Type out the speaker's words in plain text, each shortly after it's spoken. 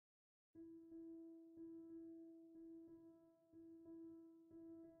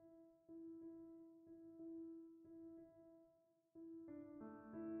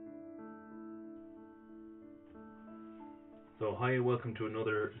So hi and welcome to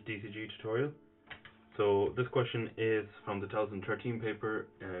another DCG tutorial. So this question is from the 2013 paper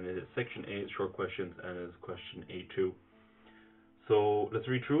and it is section A, short questions, and it is question A2. So let's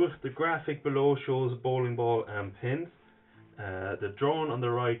read through it. The graphic below shows a bowling ball and pins. The drawing on the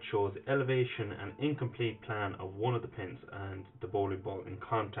right shows the elevation and incomplete plan of one of the pins and the bowling ball in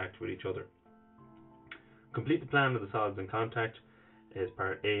contact with each other. Complete the plan of the solids in contact is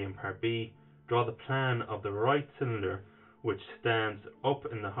part A and part B. Draw the plan of the right cylinder which stands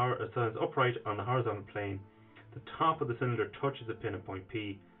upright on the horizontal plane. The top of the cylinder touches the pin at point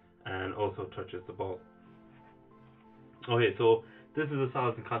P and also touches the ball. Okay, so this is a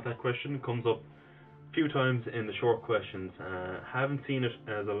solids in contact question. It comes up a few times in the short questions. Haven't seen it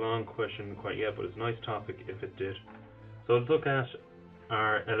as a long question quite yet, but it's a nice topic if it did. So let's look at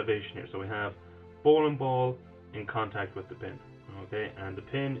our elevation here. So we have bowling ball in contact with the pin. Okay, and the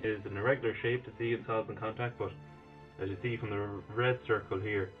pin is an irregular shape to see in solids in contact, but as you see from the red circle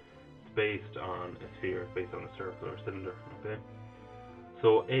here, it's based on a sphere, based on a circle or cylinder. Okay,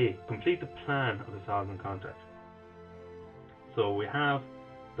 so A, complete the plan of the solids in contact. So we have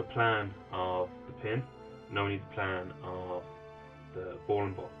the plan of the pin, now we need the plan of the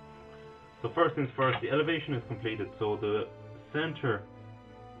bowling ball. So first things first, the elevation is completed, so the center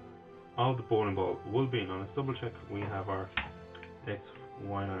of the bowling ball will be, now let's double check we have our X,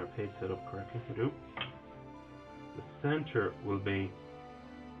 Y and our page set up correctly. We do. The center will be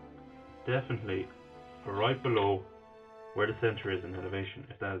definitely right below where the center is in elevation,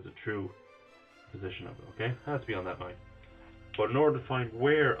 if that is the true position of it. Okay, it has to be on that line. But in order to find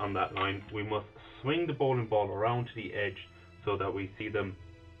where on that line, we must swing the bowling ball around to the edge so that we see the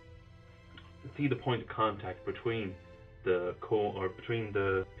point of contact between the between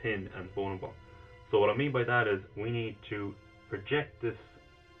the pin and the bowling ball. So what I mean by that is we need to project this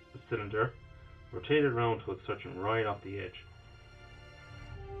cylinder, rotate it around till it's touching right off the edge.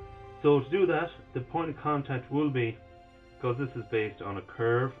 So to do that, the point of contact will be, because this is based on a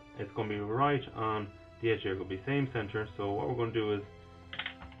curve, it's going to be right on the edge here. It will be same center. So what we're going to do is,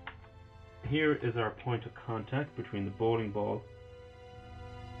 here is our point of contact between the bowling ball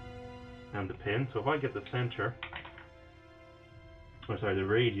and the pin. So if I get the center, or sorry, the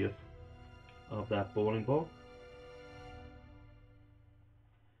radius of that bowling ball.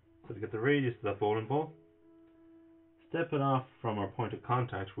 So to get the radius of that bowling ball, step it off from our point of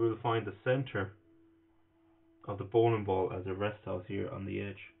contact, we will find the center of the bowling ball as a rest house here on the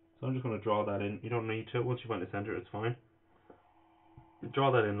edge. So I'm just going to draw that in. You don't need to. Once you find the center, it's fine.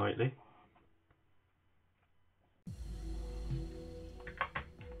 Draw that in lightly.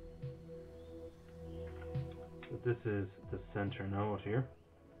 So this is the center now out here.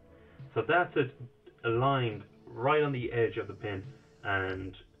 So that's it, aligned right on the edge of the pin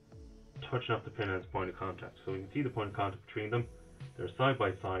and touching off the pin as point of contact. So you can see the point of contact between them. They're side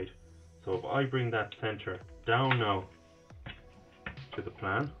by side. So if I bring that center down now to the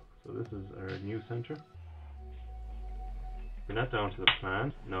plan, so this is our new center. Bring that down to the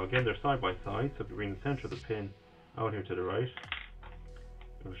plan. Now again, they're side by side. So if you bring the center of the pin out here to the right,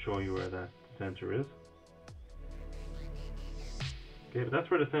 it'll show you where that center is. Okay, but that's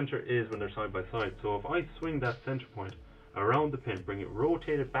where the center is when they're side by side. So if I swing that center point around the pin, bring it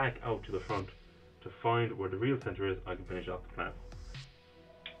rotated back out to the front to find where the real center is, I can finish off the plan.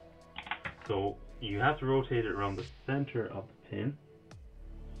 So you have to rotate it around the center of the pin,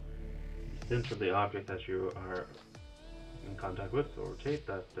 the center of the object that you are in contact with. So rotate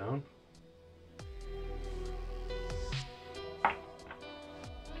that down.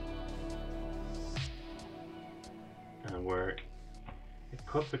 And where it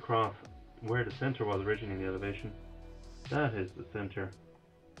cuts across where the center was originally in the elevation, that is the center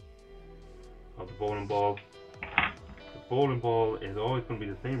of the bowling ball. The bowling ball is always going to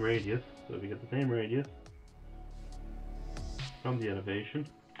be the same radius, so if you get the same radius from the elevation,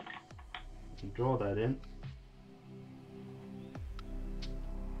 you can draw that in.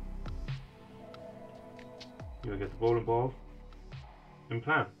 You'll get the bowling ball in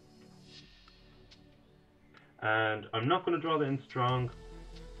plan. And I'm not going to draw that in strong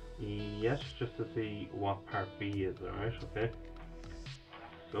yet, just to see what part B is, alright, okay?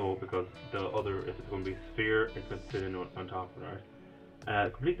 So, because the other, if it's going to be sphere, it could sit in on top of it,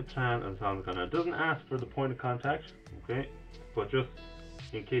 alright? Complete the plan and solve the contact. It doesn't ask for the point of contact, okay? But just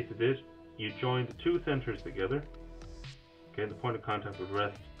in case it did, you join the two centers together, okay? The point of contact would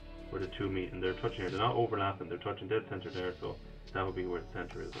rest where the two meet, and they're touching here. They're not overlapping, they're touching dead center there, so that would be where the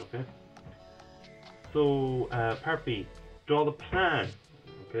center is, okay? So, part B, draw the plan.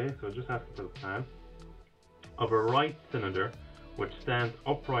 Okay, so just asking for the plan of a right cylinder which stands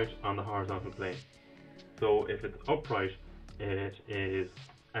upright on the horizontal plane. So if it's upright,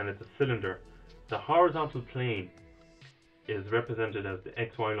 and it's a cylinder. The horizontal plane is represented as the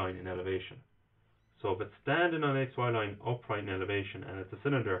XY line in elevation. So if it's standing on XY line upright in elevation and it's a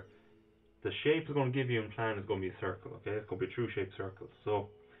cylinder, the shape it's going to give you in plan is going to be a circle, okay? It's going to be a true shaped circle. So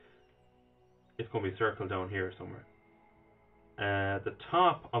it's going to be a circle down here somewhere. The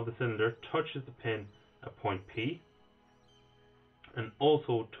top of the cylinder touches the pin at point P and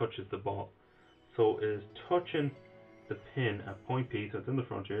also touches the ball. So it is touching the pin at point P, so it's in the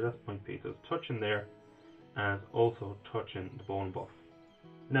front here, that's point P. So it's touching there and it's also touching the ball and ball.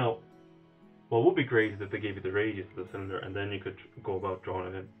 Now, what would be great is if they gave you the radius of the cylinder and then you could go about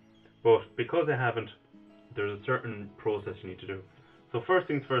drawing it in. But because they haven't, there's a certain process you need to do. So first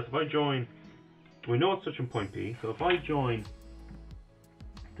things first, if I join, we know it's touching point P, so if I join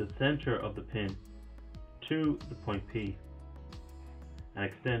the center of the pin to the point P and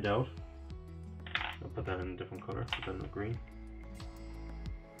extend out, I'll put that in a different color, put that in green.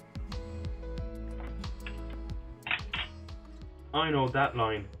 I know that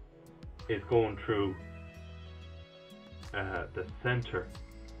line is going through the center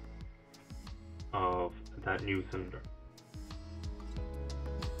of that new cylinder.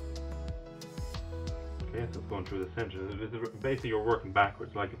 Okay, so it's going through the center. Basically, you're working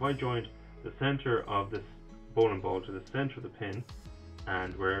backwards. Like if I joined the center of this bowling ball to the center of the pin,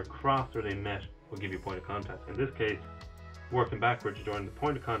 and where across where they met will give you a point of contact. In this case, working backwards, you join the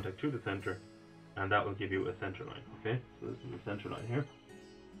point of contact to the center, and that will give you a center line. Okay, so this is the center line here.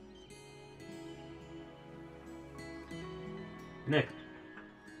 Next,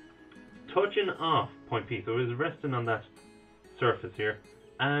 touching off point P, so it is resting on that surface here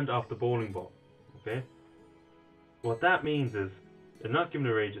and off the bowling ball. Okay, what that means is it's not given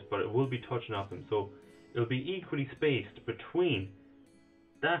a radius, but it will be touching off them, so it'll be equally spaced between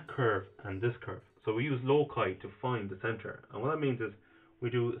that curve and this curve. So we use loci to find the center, and what that means is we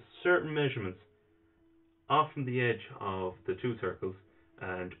do certain measurements off from the edge of the two circles,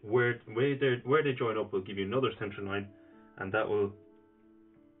 and where they join up will give you another center line, and that will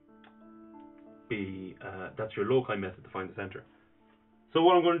be that's your loci method to find the center. So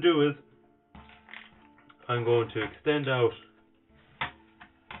what I'm going to do is I'm going to extend out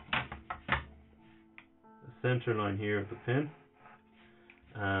the center line here of the pin,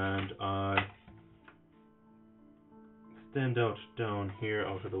 and I extend out down here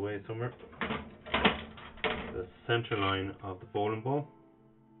out of the way somewhere the center line of the bowling ball.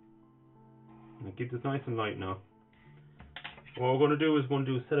 And keep this nice and light now. What we're going to do is we're going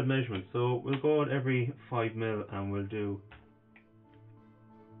to do a set of measurements. So we'll go out every 5 mil and we'll do,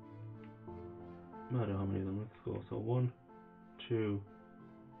 I don't know how many of them, let's go. So 1, 2,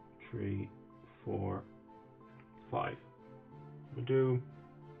 3, 4, 5. We'll do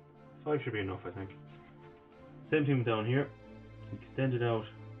 5 should be enough, I think. Same thing down here. Extend it out.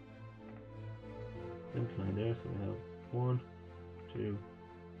 Center line there, so we have 1, 2,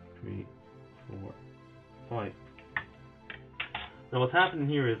 3, 4, 5. Now what's happening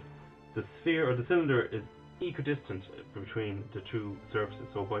here is the sphere or the cylinder is equidistant between the two surfaces.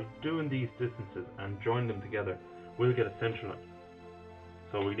 So by doing these distances and join them together, we'll get a center line.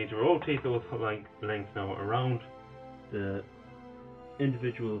 So we need to rotate those lengths now around the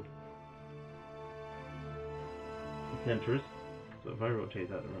individual centers. So if I rotate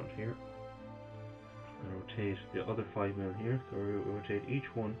that around here, and rotate the other 5 mil here, so we rotate each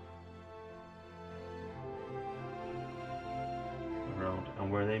one around,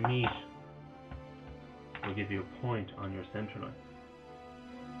 and where they meet will give you a point on your center line.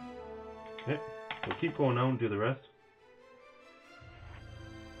 Okay, so keep going now and do the rest.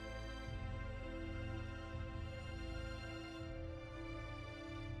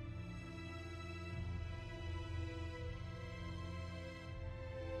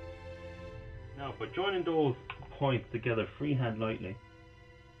 Now, by joining those points together freehand lightly,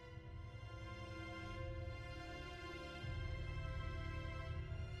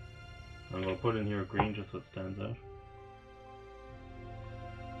 I'm going to put in here green just so it stands out.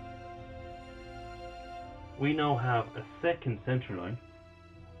 We now have a second center line.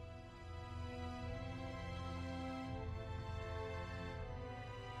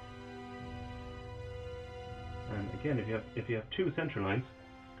 And again, if you have two center lines,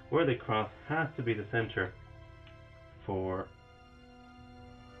 where they cross has to be the center for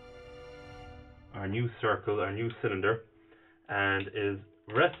our new circle, our new cylinder, and is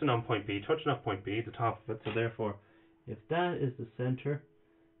resting on point B, touching off point B, the top of it. So therefore, if that is the center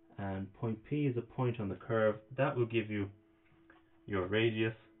and point P is a point on the curve, that will give you your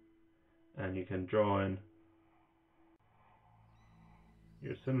radius, and you can draw in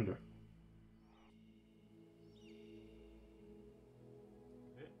your cylinder.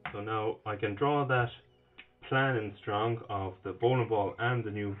 So now I can draw that plan in strong of the bowling ball and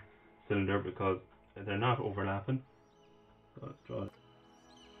the new cylinder because they're not overlapping. So let's draw it.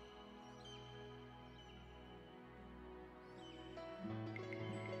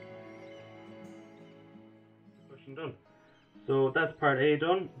 Question done. So that's part A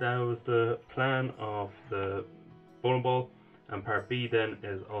done. That was the plan of the bowling ball, and part B then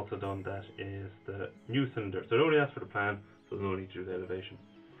is also done. That is the new cylinder. So it only asks for the plan, so there's no need to do the elevation.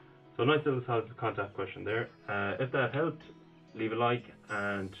 So nice little solid contact question there. If that helped, leave a like,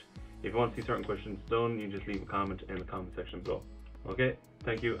 and if you want to see certain questions done, you just leave a comment in the comment section below. Okay,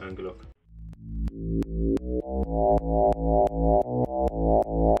 thank you and good luck.